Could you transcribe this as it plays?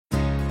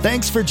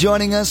Thanks for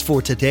joining us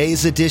for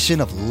today's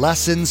edition of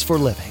Lessons for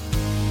Living.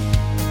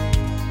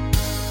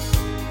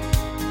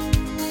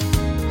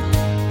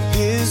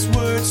 His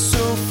word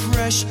so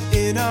fresh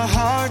in our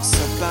hearts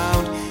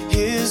abound.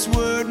 His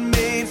word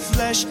made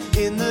flesh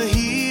in the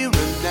here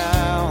and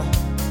now.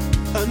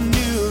 A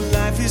new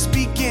life is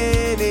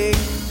beginning.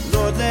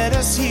 Lord, let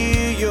us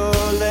hear your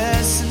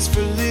lessons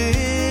for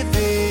living.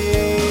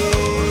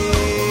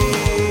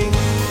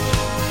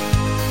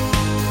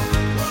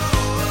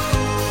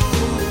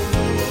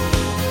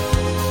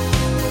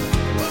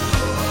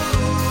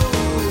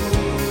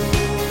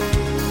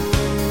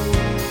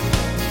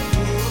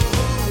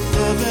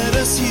 Lord, let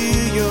us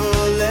hear your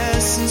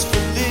lessons for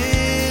living.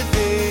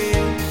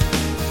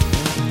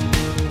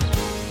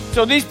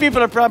 So these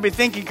people are probably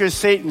thinking, because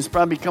Satan's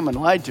probably come and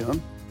lied to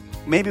them,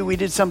 maybe we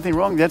did something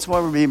wrong. That's why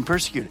we're being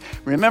persecuted.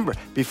 Remember,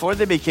 before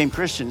they became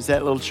Christians,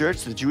 that little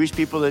church, the Jewish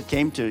people that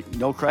came to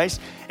know Christ,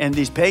 and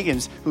these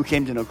pagans who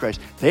came to know Christ,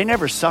 they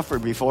never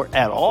suffered before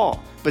at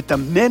all. But the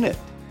minute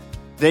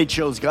they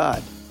chose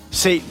God,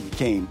 Satan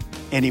came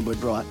and he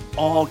brought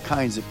all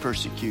kinds of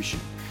persecution.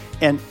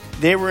 And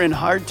they were in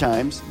hard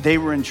times. They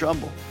were in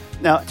trouble.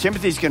 Now,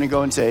 Timothy's going to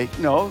go and say,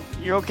 no,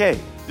 you're okay.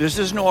 This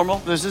is normal.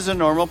 This is a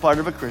normal part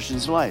of a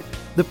Christian's life.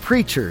 The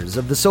preachers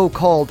of the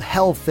so-called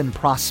health and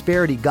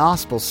prosperity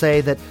gospel say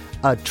that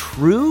a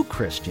true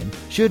Christian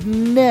should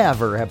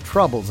never have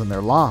troubles in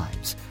their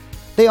lives.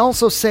 They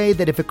also say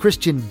that if a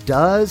Christian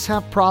does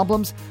have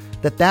problems,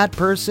 that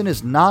person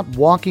is not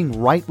walking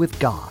right with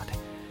God.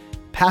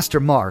 Pastor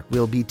Mark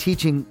will be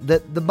teaching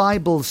that the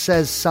Bible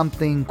says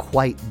something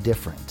quite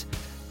different.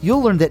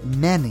 You'll learn that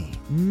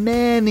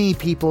many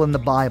people in the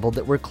Bible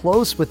that were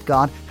close with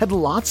God had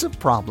lots of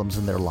problems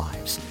in their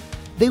lives.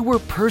 They were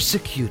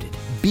persecuted,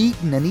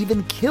 beaten, and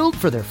even killed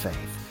for their faith.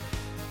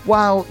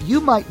 While you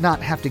might not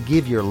have to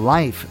give your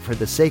life for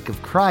the sake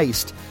of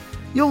Christ,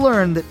 you'll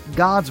learn that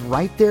God's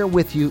right there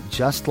with you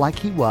just like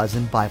He was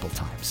in Bible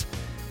times.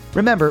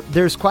 Remember,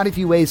 there's quite a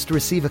few ways to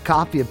receive a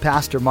copy of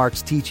Pastor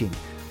Mark's teaching.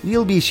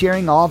 We'll be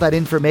sharing all that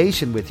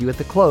information with you at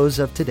the close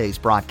of today's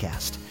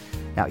broadcast.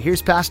 Now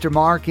here's Pastor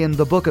Mark in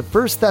the book of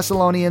 1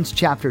 Thessalonians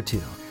chapter 2.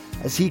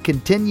 As he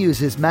continues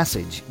his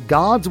message,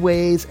 God's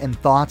ways and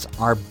thoughts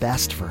are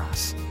best for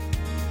us.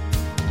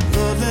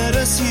 Lord, let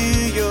us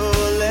hear your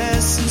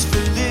lessons for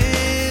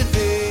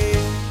living.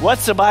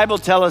 What's the Bible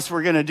tell us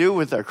we're going to do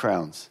with our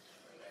crowns?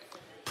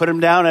 Put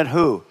them down at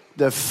who?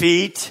 The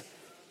feet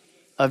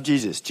of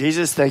Jesus.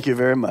 Jesus, thank you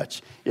very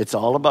much. It's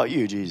all about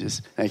you,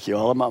 Jesus. Thank you,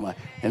 all about my.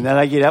 And then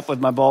I get up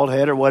with my bald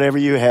head or whatever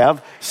you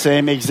have,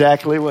 same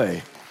exactly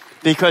way.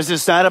 Because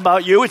it's not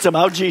about you, it's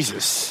about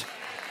Jesus.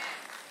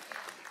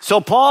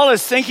 So Paul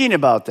is thinking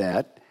about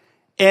that,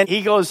 and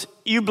he goes,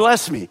 you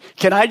bless me.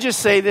 Can I just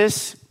say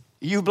this?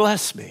 You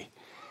bless me.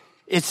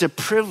 It's a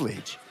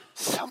privilege.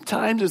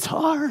 Sometimes it's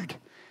hard,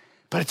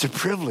 but it's a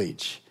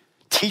privilege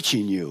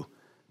teaching you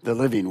the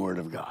living Word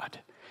of God.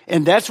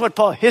 And that's what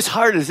Paul, his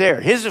heart is there.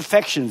 His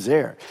affection's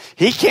there.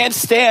 He can't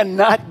stand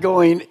not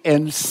going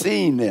and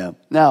seeing them.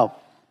 Now,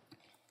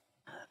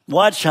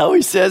 watch how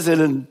he says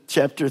it in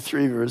chapter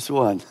 3, verse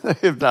 1.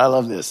 I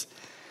love this.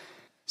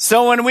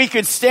 So when we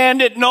could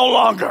stand it no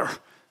longer,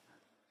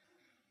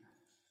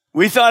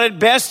 we thought it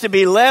best to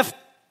be left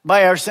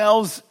by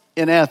ourselves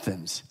in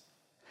Athens.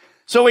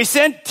 So we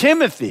sent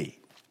Timothy,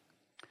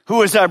 who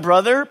was our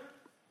brother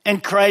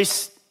and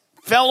Christ's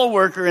fellow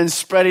worker in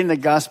spreading the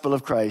gospel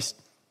of Christ.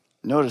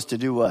 Notice, to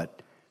do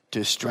what?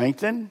 To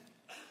strengthen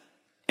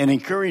and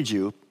encourage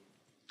you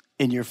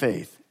in your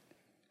faith.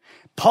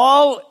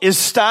 Paul is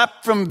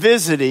stopped from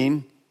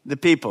visiting the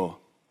people,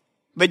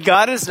 but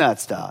God is not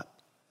stopped.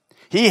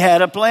 He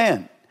had a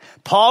plan.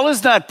 Paul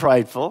is not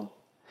prideful,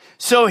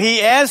 so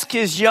he asked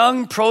his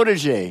young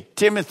protege,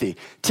 Timothy.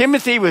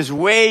 Timothy was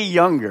way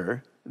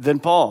younger than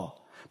Paul.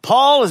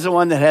 Paul is the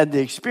one that had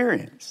the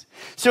experience.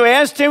 So he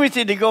asked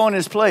Timothy to go in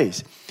his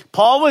place.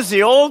 Paul was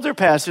the older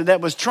pastor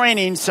that was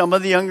training some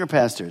of the younger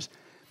pastors.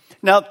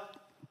 Now,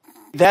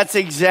 that's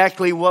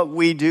exactly what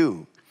we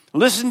do.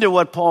 Listen to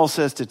what Paul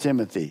says to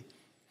Timothy.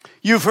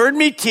 You've heard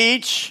me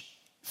teach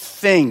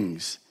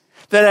things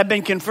that have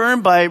been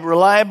confirmed by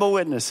reliable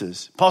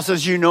witnesses. Paul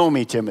says, you know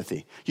me,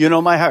 Timothy. You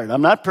know my heart.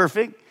 I'm not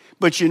perfect,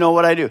 but you know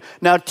what I do.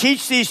 Now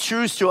teach these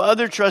truths to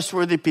other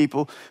trustworthy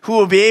people who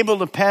will be able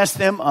to pass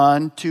them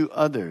on to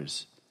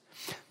others.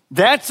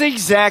 That's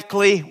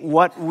exactly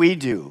what we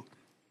do.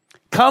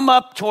 Come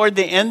up toward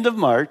the end of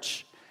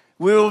March,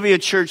 we will be a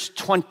church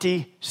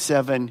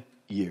 27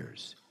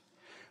 years.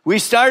 We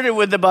started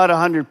with about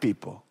 100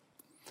 people.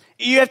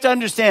 You have to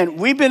understand,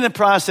 we've been in the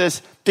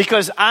process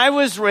because I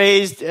was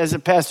raised as a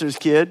pastor's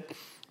kid.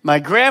 My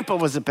grandpa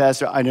was a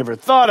pastor. I never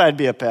thought I'd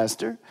be a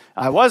pastor.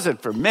 I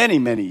wasn't for many,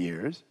 many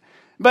years.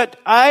 But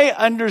I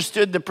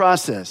understood the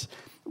process.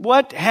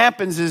 What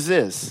happens is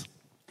this.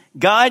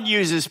 God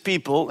uses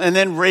people and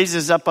then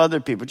raises up other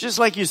people, just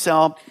like you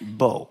saw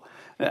Bo.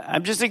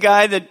 I'm just a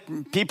guy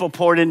that people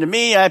poured into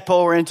me. I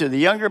pour into the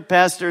younger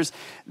pastors.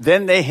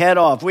 Then they head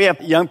off. We have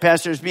young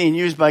pastors being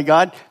used by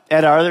God,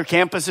 at our other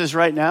campuses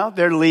right now.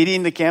 They're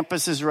leading the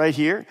campuses right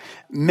here.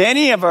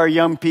 Many of our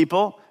young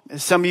people,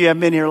 some of you have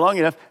been here long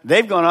enough,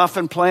 they've gone off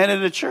and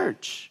planted a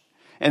church.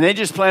 And they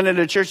just planted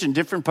a church in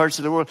different parts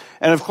of the world.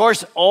 And of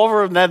course,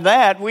 over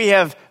that, we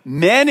have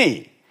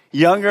many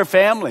younger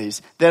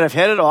families that have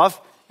headed off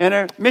and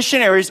are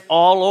missionaries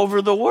all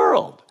over the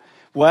world.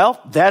 Well,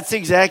 that's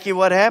exactly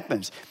what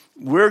happens.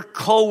 We're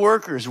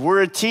co-workers.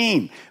 We're a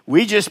team.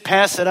 We just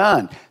pass it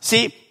on.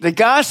 See, the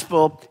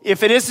gospel,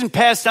 if it isn't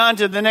passed on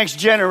to the next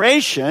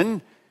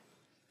generation,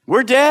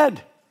 we're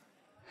dead.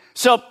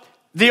 So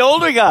the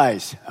older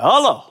guys,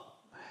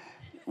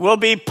 will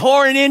be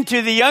pouring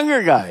into the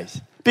younger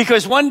guys.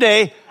 Because one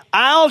day,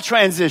 I'll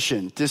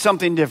transition to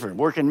something different,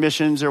 work in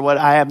missions or what,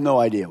 I have no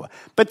idea what.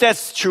 But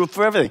that's true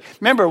for everything.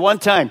 Remember, one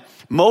time,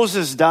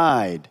 Moses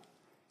died.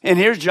 And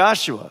here's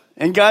Joshua.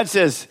 And God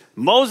says,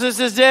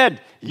 Moses is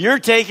dead. You're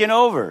taking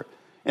over.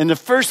 And the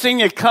first thing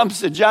that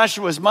comes to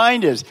Joshua's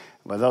mind is,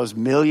 well, those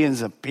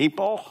millions of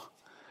people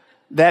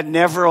that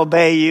never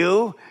obey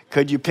you,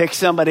 could you pick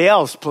somebody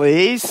else,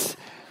 please?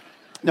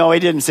 No, he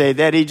didn't say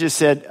that. He just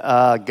said,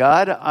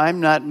 God, I'm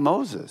not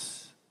Moses.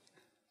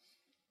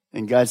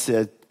 And God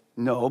said,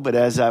 no, but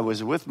as I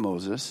was with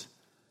Moses,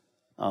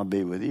 I'll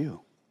be with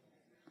you.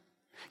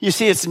 You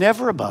see, it's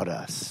never about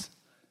us.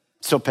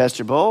 So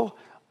Pastor Bo,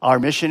 our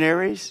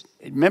missionaries,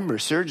 remember,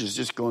 Serge is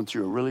just going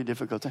through a really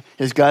difficult time.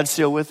 Is God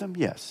still with him?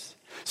 Yes.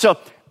 So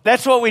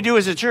that's what we do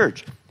as a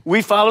church.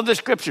 We follow the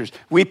scriptures.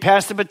 We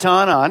pass the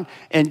baton on,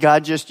 and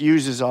God just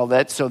uses all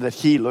that so that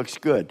he looks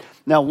good.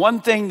 Now,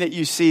 one thing that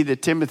you see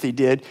that Timothy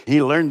did,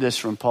 he learned this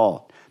from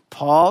Paul.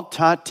 Paul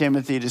taught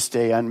Timothy to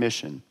stay on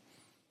mission.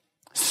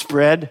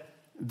 Spread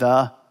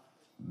the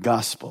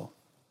gospel.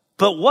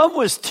 But what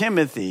was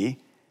Timothy,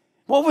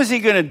 what was he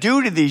going to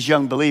do to these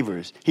young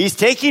believers? He's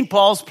taking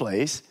Paul's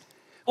place.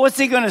 What's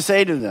he going to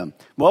say to them?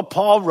 Well,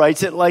 Paul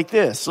writes it like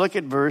this. Look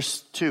at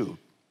verse 2.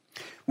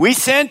 We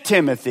sent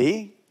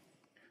Timothy,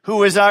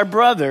 who is our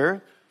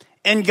brother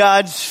and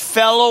God's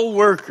fellow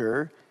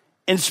worker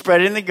in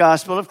spreading the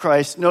gospel of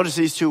Christ. Notice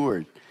these two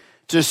words.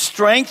 To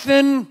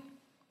strengthen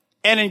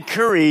and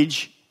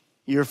encourage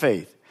your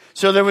faith.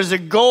 So there was a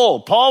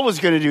goal. Paul was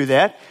going to do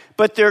that,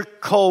 but they're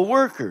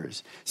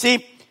co-workers.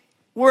 See,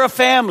 we're a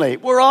family.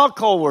 We're all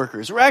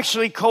co-workers. We're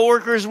actually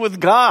co-workers with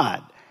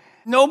God.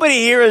 Nobody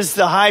here is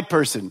the high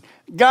person.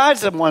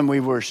 God's the one we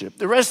worship.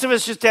 The rest of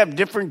us just have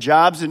different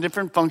jobs and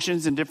different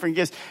functions and different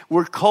gifts.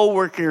 We're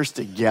co-workers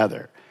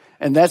together.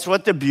 And that's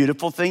what the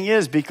beautiful thing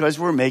is, because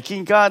we're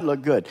making God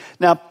look good.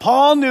 Now,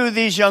 Paul knew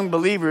these young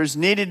believers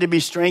needed to be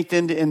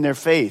strengthened in their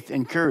faith,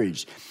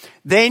 encouraged.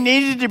 They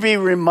needed to be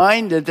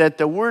reminded that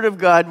the Word of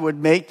God would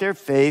make their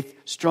faith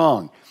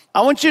strong.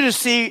 I want you to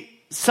see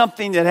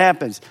something that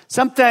happens.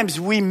 Sometimes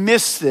we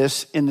miss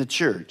this in the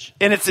church,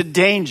 and it's a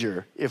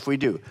danger if we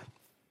do.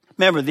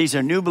 Remember, these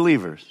are new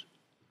believers.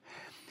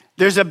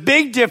 There's a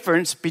big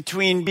difference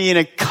between being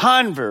a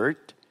convert,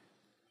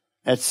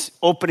 that's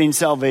opening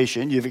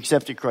salvation, you've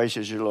accepted Christ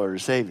as your Lord or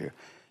Savior,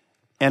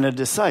 and a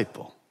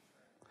disciple.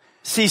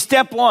 See,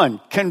 step one,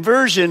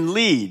 conversion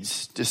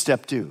leads to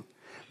step two.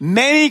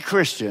 Many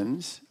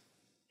Christians,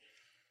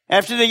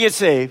 after they get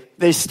saved,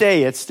 they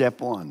stay at step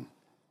one.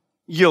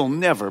 You'll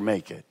never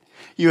make it.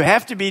 You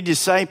have to be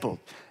discipled.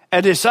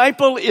 A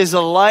disciple is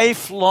a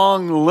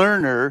lifelong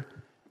learner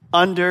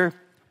under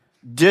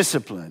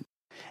discipline.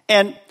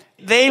 And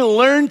they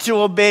learn to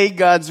obey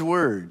God's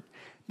word.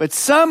 But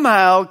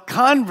somehow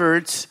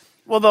converts,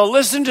 well, they'll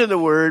listen to the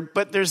word,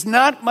 but there's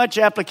not much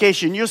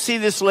application. You'll see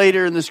this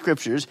later in the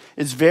scriptures.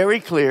 It's very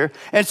clear.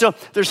 And so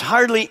there's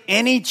hardly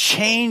any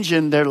change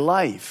in their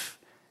life.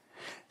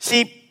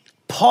 See,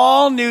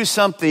 Paul knew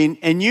something,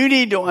 and you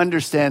need to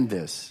understand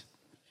this.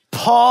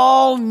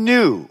 Paul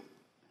knew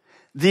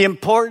the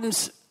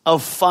importance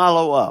of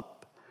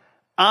follow-up,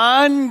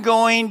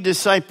 ongoing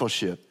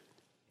discipleship,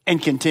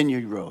 and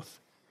continued growth.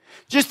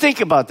 Just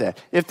think about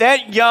that. If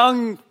that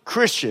young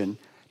Christian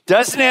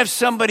doesn't have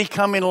somebody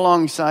coming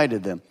alongside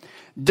of them,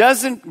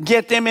 doesn't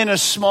get them in a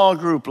small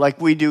group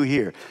like we do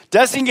here,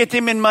 doesn't get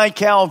them in My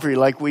Calvary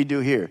like we do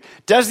here,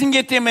 doesn't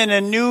get them in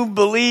a new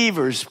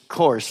believers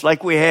course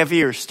like we have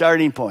here,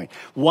 Starting Point.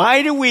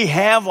 Why do we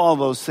have all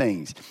those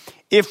things?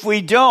 If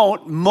we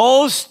don't,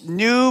 most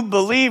new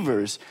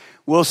believers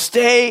will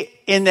stay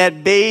in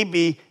that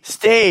baby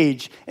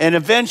stage and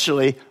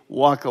eventually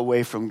walk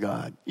away from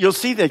God. You'll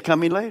see that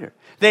coming later.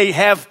 They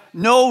have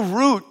no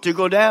route to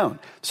go down.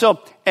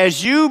 So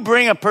as you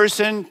bring a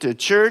person to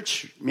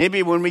church,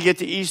 maybe when we get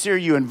to Easter,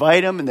 you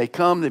invite them and they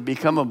come, they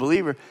become a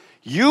believer.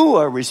 You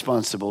are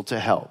responsible to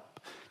help,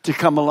 to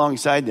come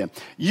alongside them.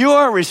 You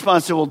are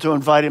responsible to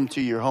invite them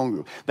to your home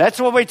group. That's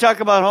what we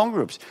talk about home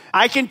groups.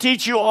 I can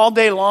teach you all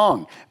day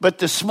long, but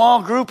the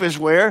small group is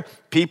where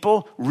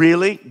people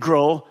really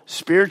grow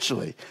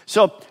spiritually.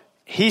 So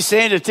he's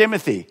saying to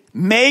Timothy,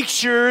 make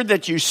sure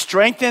that you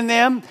strengthen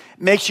them.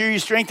 Make sure you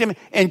strengthen them.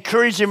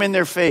 Encourage them in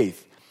their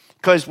faith.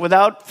 Because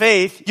without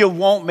faith, you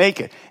won't make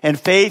it. And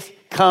faith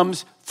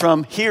comes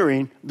from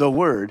hearing the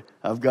word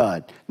of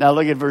God. Now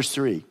look at verse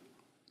 3.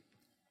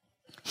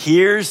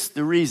 Here's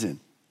the reason.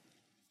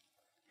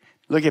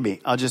 Look at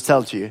me. I'll just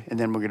tell it to you, and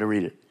then we're going to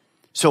read it.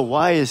 So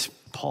why is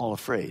Paul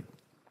afraid?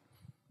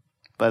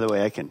 By the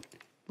way,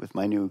 with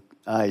my new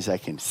eyes, I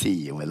can see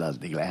you without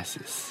the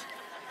glasses.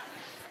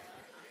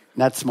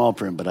 Not small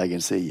print, but I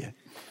can see you.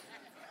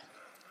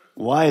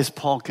 Why is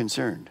Paul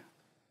concerned?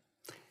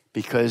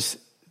 Because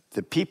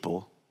the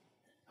people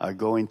are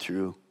going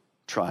through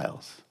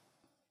trials.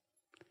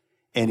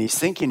 And he's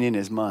thinking in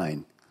his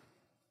mind,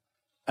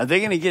 are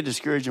they going to get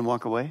discouraged and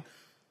walk away?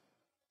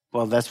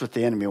 Well, that's what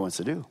the enemy wants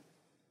to do.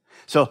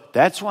 So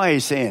that's why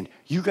he's saying,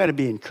 you got to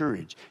be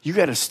encouraged. You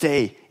got to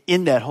stay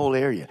in that whole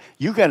area.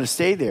 You got to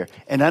stay there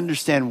and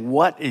understand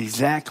what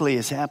exactly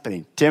is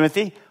happening.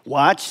 Timothy,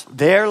 watch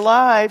their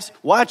lives.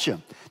 Watch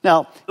them.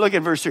 Now, look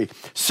at verse 3.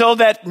 So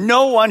that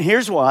no one,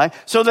 here's why,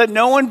 so that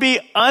no one be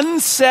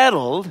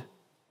unsettled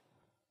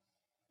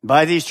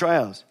by these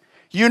trials.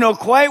 You know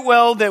quite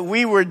well that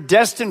we were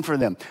destined for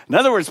them. In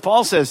other words,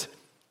 Paul says,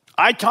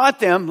 I taught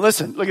them,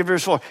 listen, look at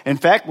verse 4. In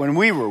fact, when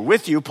we were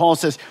with you, Paul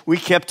says, we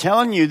kept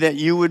telling you that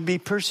you would be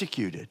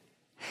persecuted.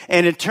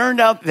 And it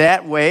turned out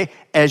that way,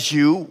 as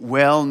you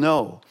well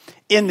know.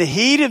 In the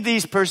heat of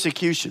these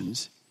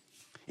persecutions,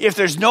 if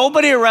there's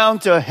nobody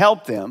around to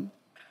help them,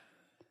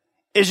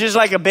 it's just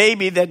like a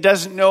baby that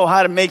doesn't know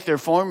how to make their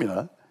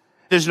formula.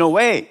 There's no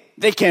way.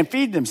 They can't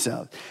feed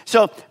themselves.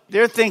 So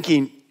they're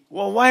thinking,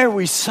 well, why are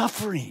we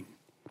suffering?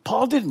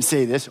 Paul didn't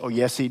say this. Oh,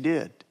 yes, he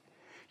did.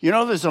 You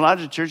know, there's a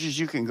lot of churches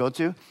you can go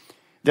to.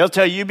 They'll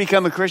tell you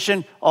become a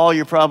Christian, all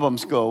your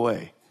problems go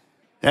away.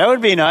 That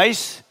would be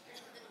nice,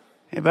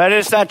 but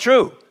it's not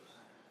true.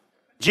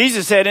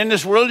 Jesus said, in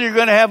this world, you're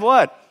going to have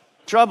what?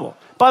 Trouble.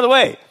 By the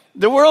way,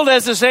 the world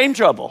has the same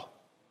trouble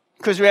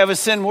because we have a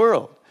sin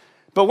world.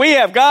 But we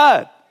have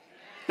God.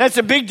 That's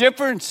a big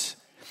difference.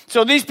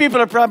 So these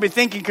people are probably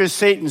thinking, because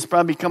Satan's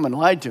probably come and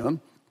lied to them,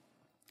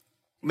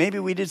 maybe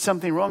we did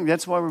something wrong.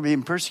 That's why we're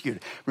being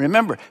persecuted.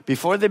 Remember,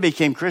 before they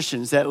became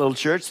Christians, that little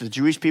church, the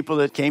Jewish people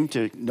that came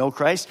to know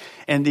Christ,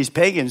 and these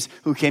pagans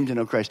who came to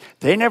know Christ,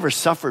 they never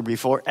suffered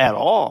before at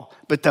all.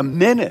 But the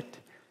minute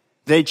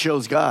they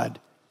chose God,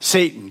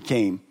 Satan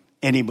came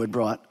and he would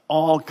brought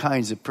all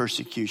kinds of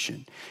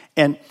persecution.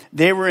 And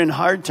they were in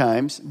hard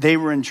times. They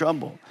were in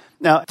trouble.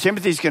 Now,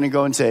 Timothy's going to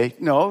go and say,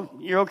 no,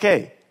 you're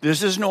okay.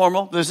 This is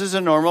normal. This is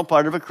a normal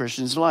part of a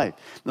Christian's life.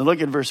 Now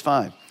look at verse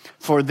 5.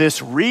 For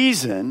this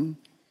reason,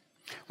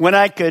 when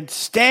I could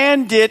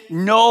stand it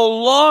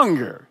no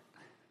longer,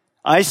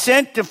 I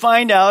sent to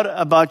find out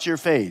about your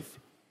faith.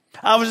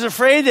 I was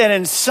afraid that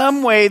in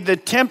some way the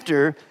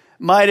tempter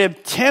might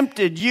have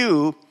tempted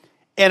you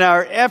and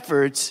our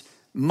efforts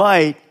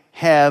might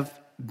have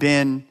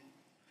been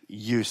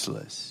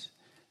useless.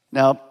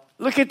 Now,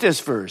 look at this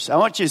verse. I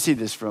want you to see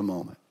this for a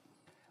moment.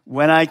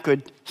 When I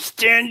could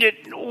stand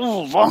it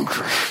no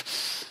longer.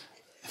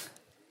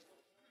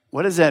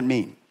 What does that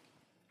mean?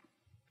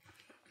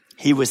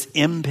 He was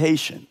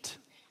impatient.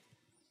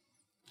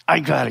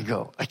 I got to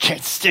go. I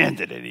can't stand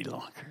it any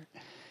longer.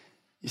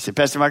 You say,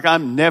 Pastor Mark,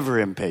 I'm never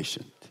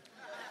impatient.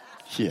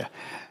 Yeah.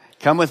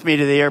 Come with me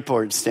to the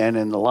airport and stand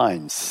in the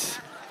lines.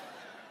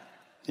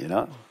 You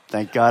know,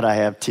 thank God I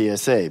have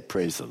TSA.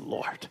 Praise the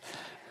Lord.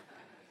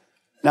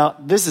 Now,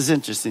 this is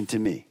interesting to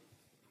me.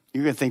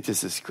 You're going to think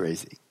this is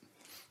crazy.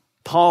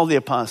 Paul the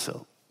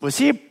Apostle, was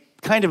he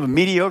kind of a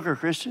mediocre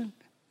Christian?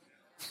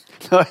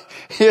 No,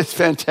 he is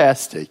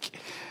fantastic.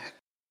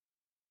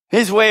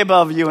 He's way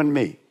above you and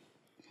me.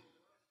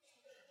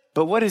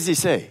 But what does he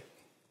say?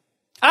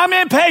 I'm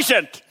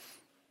impatient.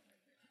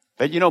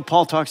 But you know,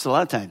 Paul talks a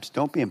lot of times.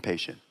 Don't be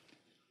impatient.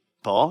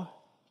 Paul,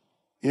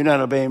 you're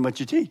not obeying what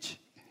you teach.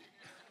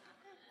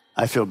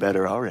 I feel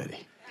better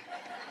already.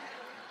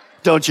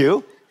 Don't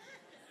you?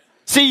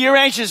 See, you're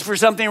anxious for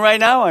something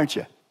right now, aren't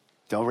you?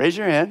 Don't raise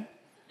your hand.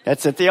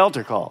 That's at the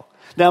altar call.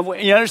 Now,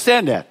 you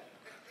understand that?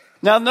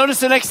 Now, notice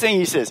the next thing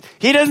he says.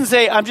 He doesn't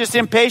say, I'm just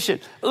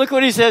impatient. Look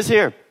what he says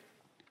here.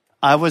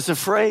 I was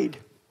afraid.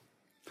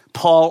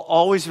 Paul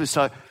always was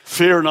talking,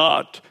 fear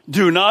not.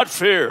 Do not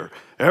fear.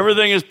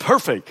 Everything is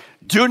perfect.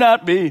 Do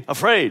not be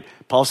afraid.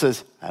 Paul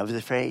says, I was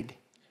afraid.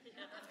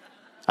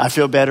 I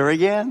feel better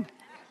again.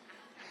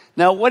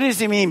 Now, what does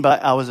he mean by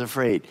I was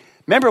afraid?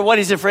 Remember what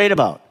he's afraid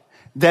about.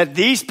 That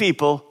these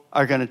people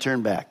are going to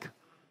turn back.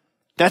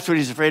 That's what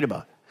he's afraid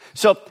about.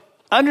 So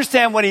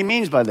understand what he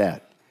means by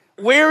that.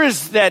 Where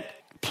is that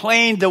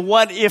playing the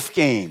what if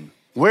game?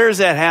 Where is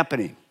that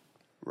happening?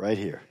 Right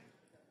here.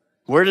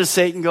 Where does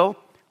Satan go?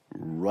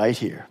 Right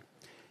here.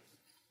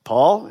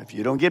 Paul, if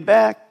you don't get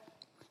back,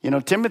 you know,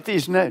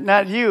 Timothy's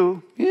not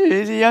you.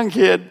 He's a young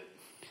kid.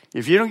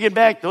 If you don't get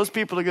back, those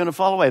people are going to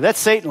fall away. That's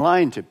Satan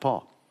lying to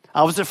Paul.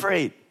 I was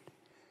afraid.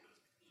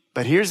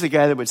 But here's the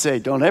guy that would say,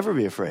 don't ever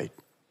be afraid.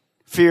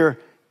 Fear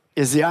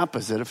is the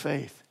opposite of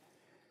faith.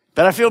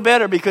 But I feel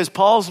better because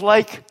Paul's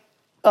like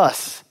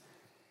us.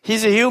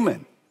 He's a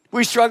human.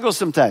 We struggle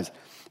sometimes.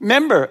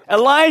 Remember,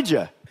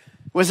 Elijah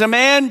was a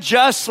man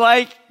just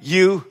like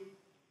you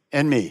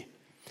and me.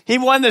 He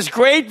won this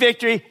great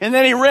victory, and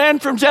then he ran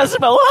from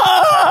Jezebel.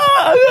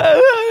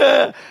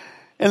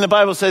 And the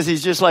Bible says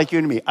he's just like you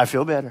and me. I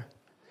feel better.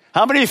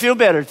 How many of you feel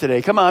better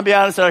today? Come on, be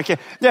honest. Okay.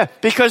 Yeah,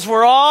 because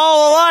we're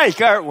all alike,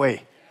 aren't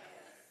we?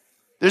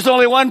 There's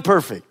only one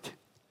perfect.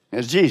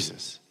 It's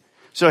Jesus.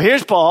 So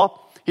here's Paul.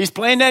 He's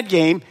playing that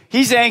game.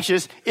 He's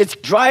anxious. It's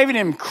driving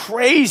him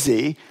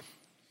crazy.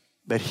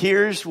 But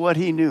here's what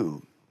he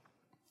knew.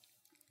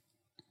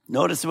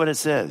 Notice what it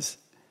says.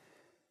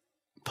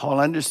 Paul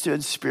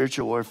understood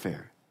spiritual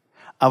warfare.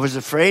 I was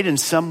afraid in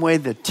some way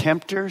the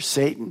tempter,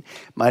 Satan,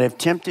 might have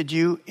tempted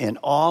you in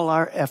all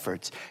our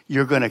efforts.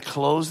 You're going to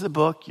close the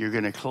book. You're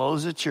going to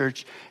close the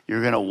church.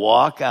 You're going to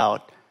walk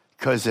out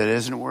because it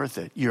isn't worth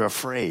it. You're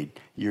afraid.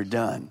 You're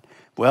done.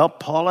 Well,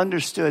 Paul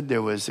understood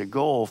there was a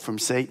goal from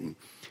Satan.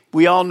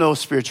 We all know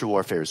spiritual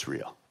warfare is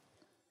real,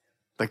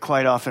 but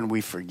quite often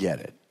we forget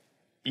it.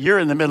 You're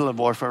in the middle of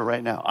warfare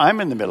right now. I'm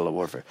in the middle of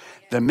warfare.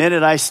 The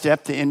minute I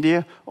step to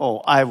India,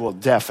 I will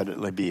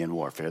definitely be in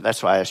warfare.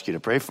 That's why I ask you to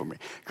pray for me,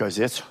 because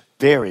it's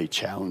very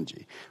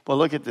challenging. Well,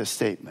 look at this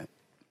statement.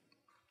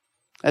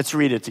 Let's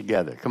read it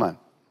together. Come on.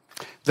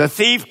 The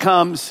thief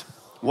comes,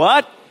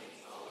 what?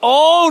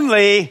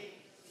 Only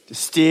to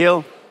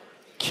steal,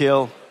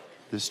 kill,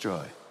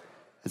 destroy.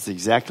 That's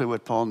exactly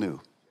what Paul knew.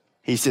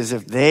 He says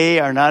if they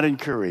are not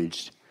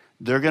encouraged,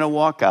 they're going to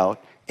walk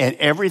out, and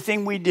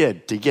everything we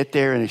did to get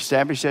there and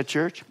establish that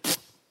church,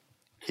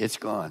 it's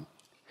gone.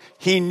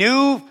 He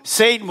knew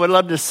Satan would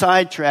love to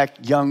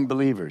sidetrack young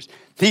believers.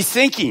 He's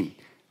thinking,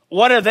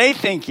 what are they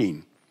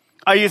thinking?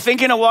 Are you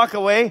thinking to walk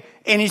away?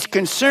 And he's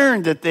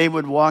concerned that they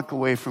would walk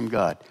away from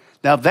God.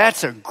 Now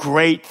that's a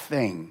great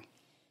thing.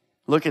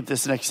 Look at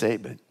this next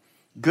statement.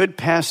 Good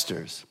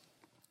pastors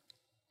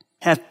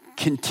have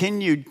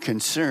continued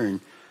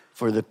concern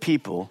for the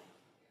people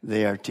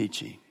they are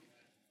teaching.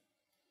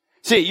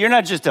 See, you're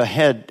not just a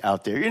head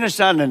out there. You're just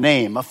not a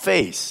name, a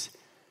face.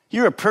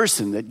 You're a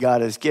person that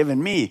God has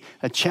given me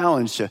a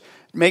challenge to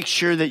make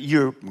sure that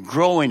you're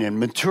growing and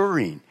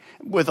maturing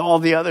with all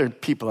the other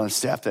people on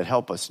staff that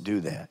help us do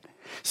that.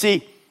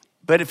 See,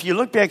 but if you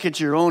look back at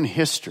your own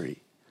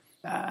history,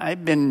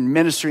 I've been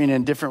ministering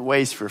in different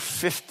ways for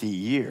 50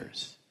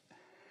 years.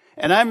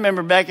 And I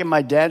remember back in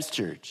my dad's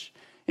church,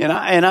 and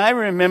I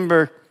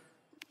remember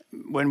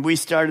when we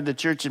started the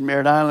church in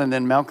Merritt Island,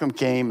 then Malcolm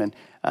came, and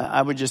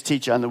I would just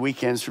teach on the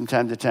weekends from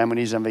time to time when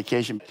he's on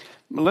vacation.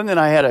 Melinda and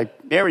I had a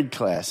married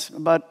class,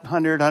 about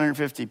 100,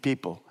 150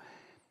 people.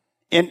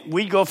 And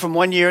we'd go from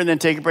 1 year and then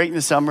take a break in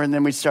the summer, and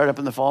then we'd start up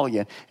in the fall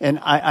again. And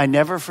I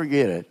never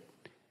forget it.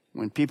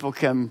 When people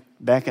come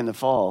back in the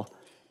fall,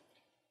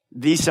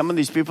 some of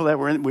these people that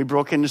were in, we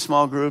broke into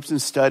small groups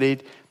and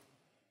studied.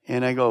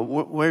 And I go,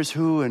 where's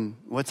who and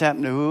what's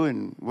happened to who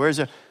and where's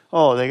they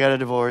got a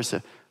divorce.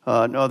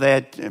 No,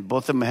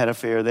 both of them had an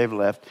affair. They've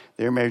left.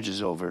 Their marriage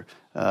is over.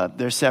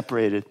 They're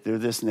separated. They're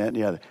this and that and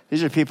the other.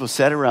 These are people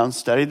sat around,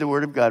 studied the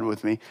Word of God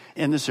with me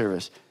in the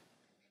service.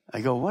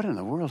 I go, what in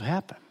the world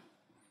happened?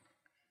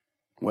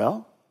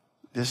 Well,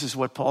 this is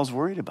what Paul's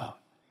worried about.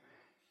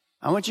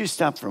 I want you to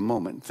stop for a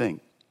moment and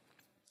think.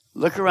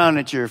 Look around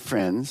at your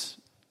friends.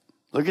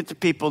 Look at the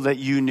people that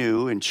you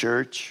knew in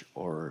church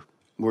or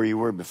where you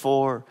were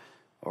before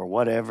or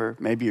whatever,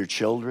 maybe your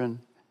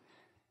children.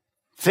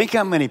 Think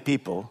how many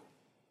people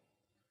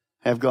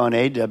have gone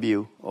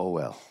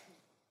AWOL.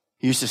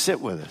 Used to sit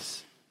with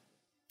us.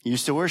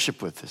 Used to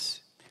worship with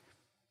us.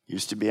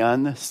 Used to be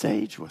on the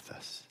stage with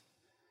us.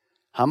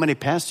 How many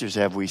pastors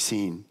have we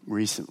seen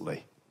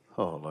recently?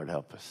 Oh, Lord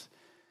help us.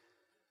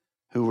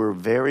 Who were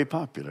very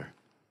popular.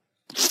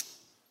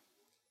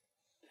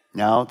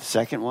 Now, the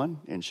second one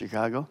in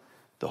Chicago,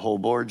 the whole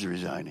board's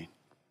resigning.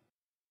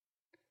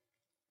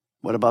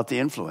 What about the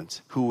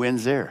influence? Who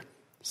wins there?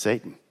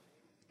 Satan.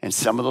 And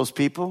some of those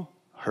people,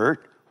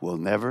 hurt, will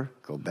never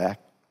go back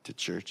to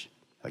church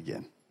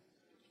again.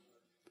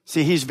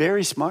 See, he's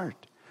very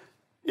smart.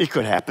 It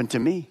could happen to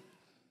me.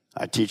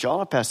 I teach all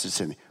the pastors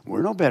to me.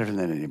 We're no better than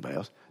anybody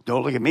else.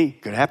 Don't look at me.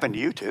 It could happen to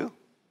you too.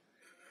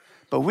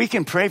 But we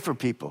can pray for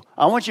people.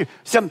 I want you,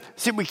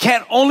 we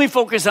can't only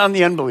focus on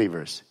the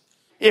unbelievers.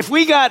 If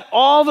we got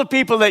all the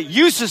people that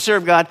used to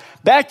serve God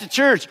back to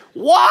church,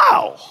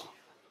 wow!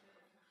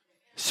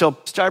 So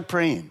start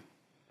praying.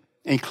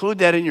 Include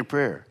that in your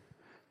prayer.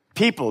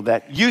 People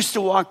that used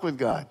to walk with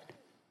God.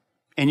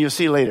 And you'll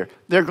see later,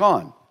 they're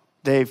gone.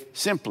 They've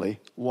simply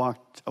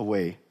walked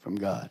away from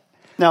God.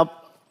 Now,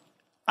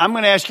 I'm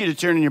going to ask you to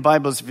turn in your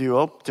Bibles, if you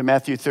will, to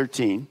Matthew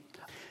 13.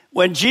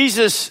 When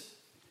Jesus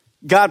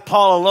got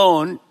Paul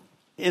alone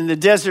in the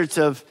deserts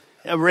of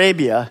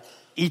Arabia,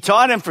 he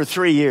taught him for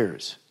 3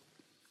 years.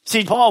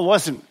 See, Paul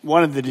wasn't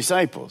one of the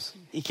disciples.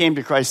 He came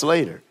to Christ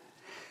later.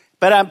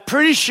 But I'm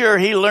pretty sure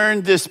he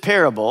learned this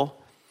parable.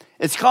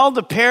 It's called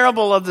the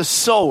parable of the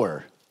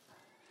sower.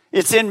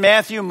 It's in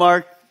Matthew,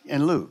 Mark,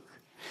 and Luke.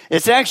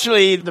 It's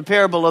actually the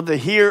parable of the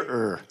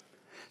hearer.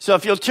 So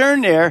if you'll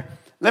turn there,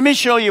 let me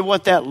show you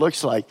what that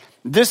looks like.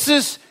 This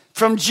is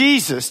from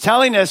Jesus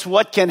telling us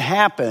what can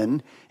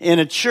happen in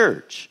a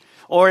church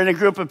or in a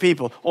group of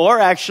people or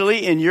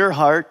actually in your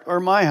heart or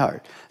my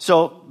heart.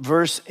 So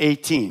verse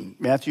 18,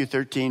 Matthew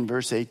 13,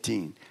 verse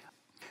 18.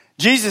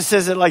 Jesus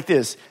says it like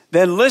this.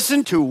 Then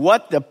listen to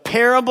what the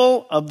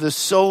parable of the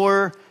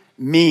sower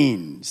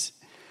means.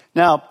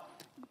 Now,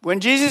 when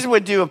Jesus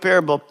would do a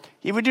parable,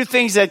 he would do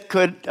things that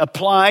could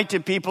apply to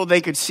people.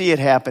 They could see it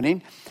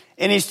happening.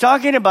 And he's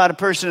talking about a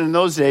person in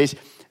those days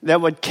that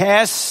would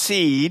cast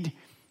seed.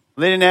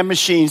 They didn't have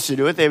machines to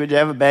do it. They would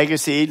have a bag of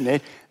seed, and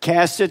they'd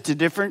cast it to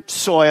different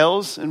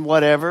soils and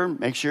whatever,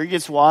 make sure it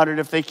gets watered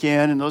if they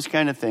can, and those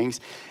kind of things.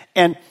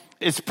 And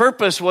its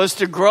purpose was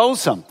to grow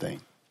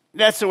something.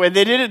 That's the way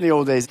they did it in the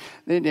old days.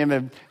 They didn't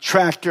have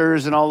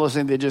tractors and all those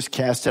things. They just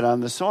cast it on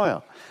the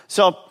soil.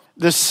 So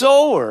the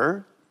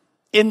sower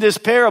in this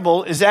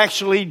parable is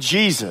actually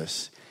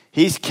Jesus.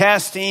 He's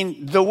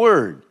casting the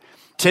word.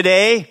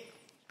 Today,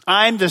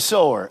 I'm the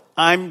sower.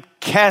 I'm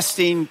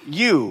casting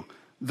you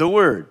the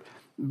word.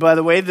 By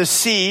the way, the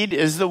seed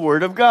is the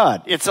word of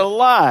God. It's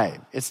alive.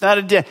 It's not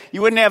a dead.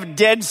 You wouldn't have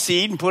dead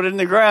seed and put it in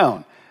the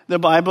ground. The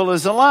Bible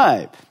is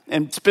alive.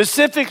 And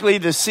specifically,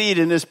 the seed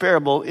in this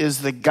parable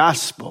is the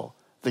gospel.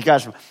 The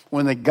gospel.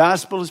 When the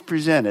gospel is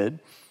presented,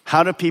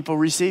 how do people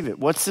receive it?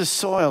 What's the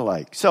soil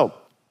like? So,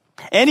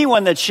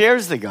 anyone that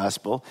shares the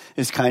gospel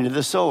is kind of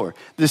the sower.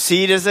 The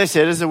seed, as I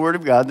said, is the word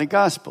of God and the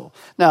gospel.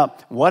 Now,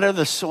 what are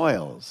the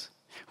soils?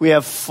 We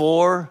have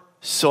 4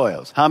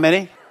 soils. How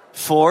many?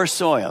 4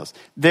 soils.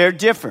 They're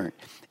different.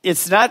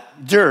 It's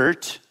not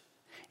dirt.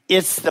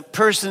 It's the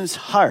person's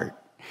heart.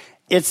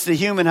 It's the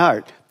human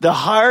heart. The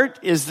heart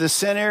is the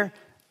center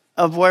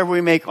of where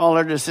we make all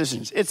our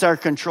decisions. It's our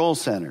control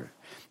center.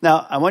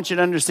 Now, I want you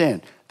to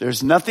understand,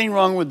 there's nothing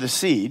wrong with the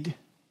seed.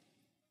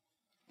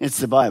 It's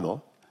the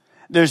Bible.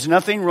 There's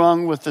nothing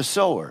wrong with the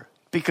sower,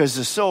 because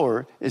the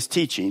sower is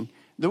teaching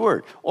the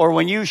word. Or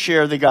when you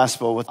share the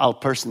gospel with a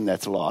person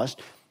that's lost,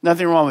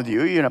 nothing wrong with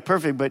you. You're not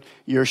perfect, but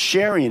you're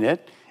sharing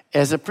it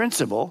as a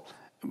principle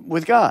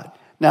with God.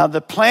 Now,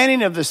 the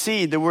planting of the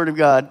seed, the word of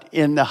God,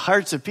 in the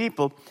hearts of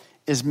people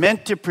is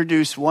meant to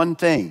produce one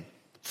thing: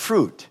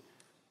 fruit,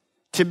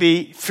 to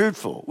be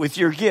fruitful with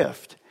your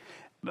gift.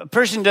 A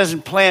person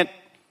doesn't plant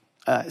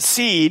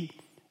seed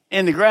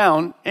in the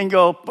ground and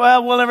go,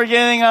 well, we'll never get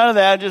anything out of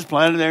that. Just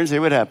plant it there and see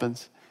what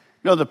happens.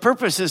 No, the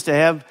purpose is to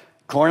have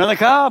corn on the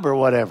cob or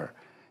whatever.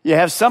 You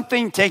have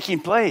something taking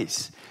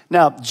place.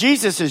 Now,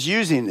 Jesus is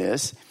using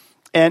this,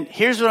 and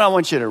here's what I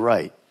want you to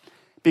write,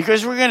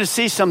 because we're going to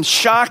see some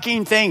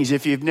shocking things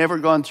if you've never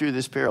gone through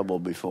this parable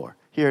before.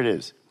 Here it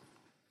is.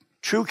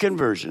 True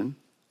conversion,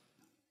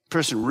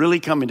 person really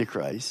coming to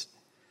Christ,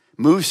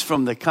 moves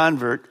from the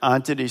convert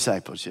onto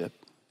discipleship.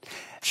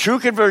 True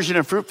conversion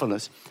and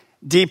fruitfulness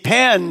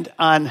depend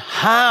on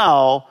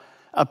how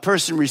a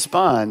person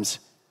responds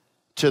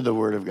to the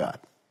word of God.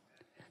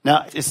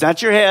 Now, it's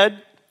not your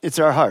head, it's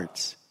our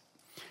hearts.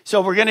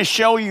 So we're going to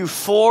show you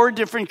 4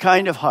 different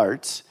kind of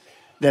hearts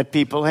that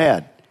people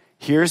had.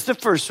 Here's the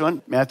first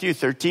one, Matthew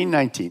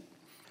 13:19.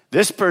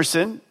 This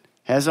person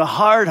has a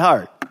hard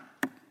heart.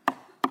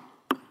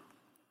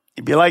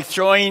 It'd be like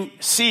throwing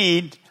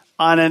seed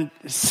on a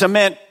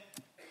cement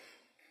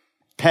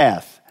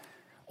path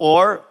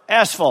or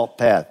asphalt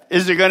path.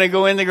 Is it going to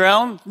go in the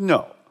ground?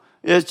 No.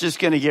 It's just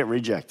going to get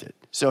rejected.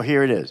 So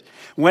here it is.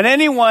 When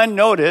anyone,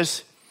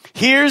 notice,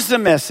 hears the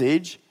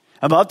message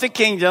about the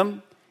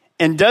kingdom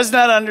and does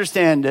not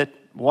understand it,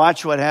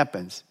 watch what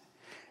happens.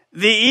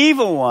 The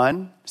evil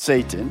one,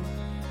 Satan,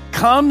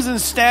 comes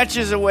and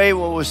snatches away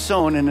what was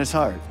sown in his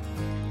heart.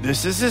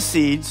 This is the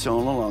seed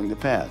sown along the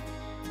path.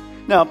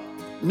 Now,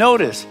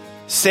 notice,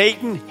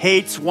 Satan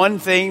hates one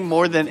thing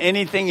more than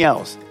anything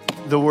else: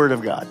 the word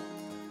of God.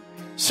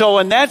 So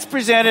when that's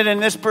presented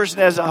and this person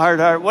has a hard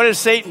heart, what does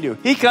Satan do?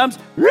 He comes,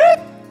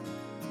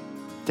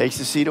 takes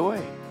the seed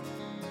away.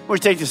 Well,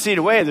 take the seed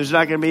away, there's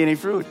not going to be any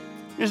fruit.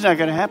 It's not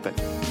going to happen.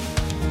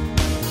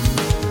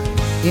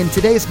 In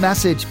today's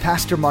message,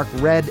 Pastor Mark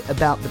read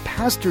about the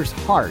pastor's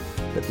heart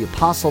that the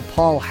Apostle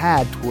Paul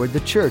had toward the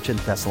church in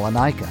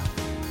Thessalonica.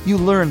 You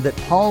learned that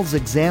Paul's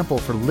example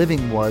for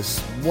living was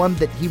one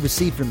that he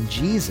received from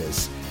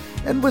Jesus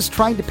and was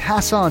trying to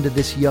pass on to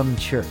this young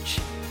church.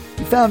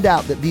 You found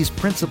out that these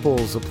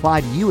principles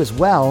apply to you as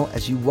well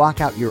as you walk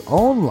out your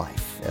own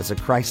life as a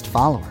Christ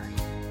follower.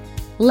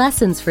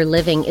 Lessons for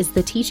Living is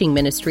the teaching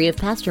ministry of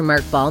Pastor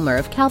Mark Balmer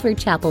of Calvary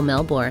Chapel,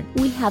 Melbourne.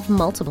 We have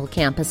multiple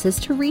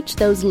campuses to reach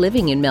those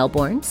living in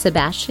Melbourne,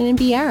 Sebastian, and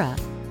Beara.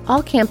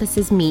 All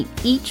campuses meet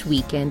each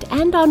weekend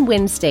and on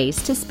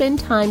Wednesdays to spend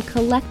time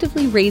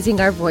collectively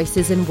raising our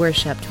voices in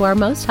worship to our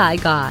Most High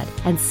God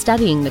and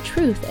studying the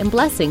truth and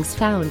blessings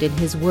found in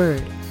His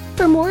Word.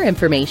 For more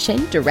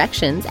information,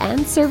 directions,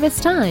 and service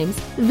times,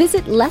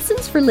 visit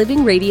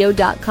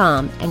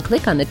lessonsforlivingradio.com and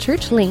click on the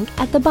church link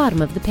at the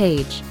bottom of the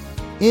page.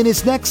 In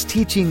his next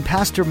teaching,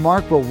 Pastor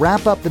Mark will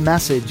wrap up the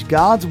message,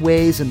 God's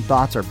ways and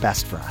thoughts are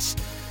best for us.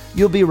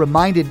 You'll be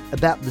reminded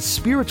about the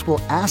spiritual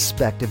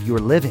aspect of your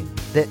living,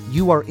 that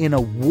you are in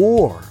a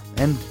war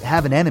and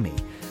have an enemy.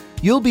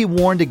 You'll be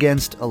warned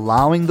against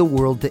allowing the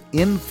world to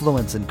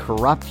influence and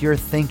corrupt your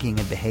thinking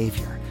and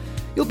behavior.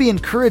 You'll be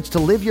encouraged to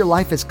live your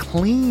life as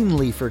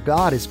cleanly for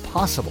God as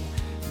possible,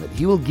 but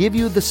He will give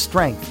you the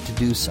strength to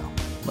do so.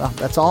 Well,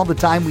 that's all the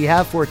time we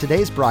have for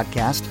today's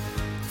broadcast.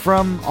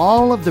 From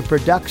all of the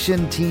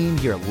production team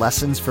here at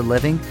Lessons for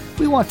Living,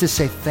 we want to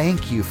say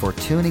thank you for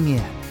tuning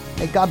in.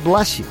 May God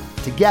bless you.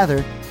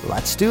 Together,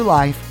 let's do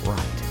life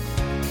right.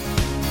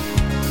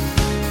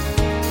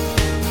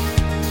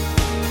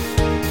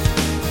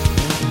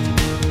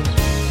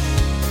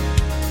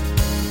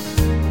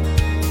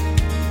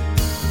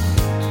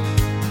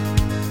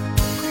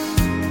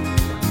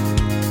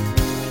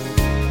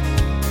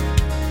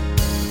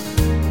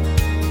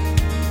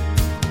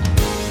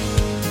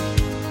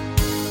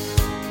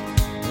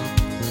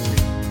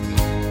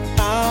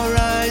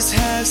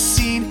 Have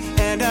seen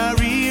and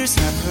our ears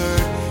have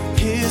heard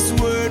His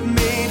word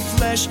made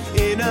flesh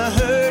in a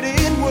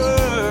hurting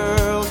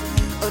world.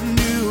 A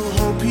new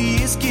hope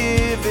He is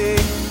giving.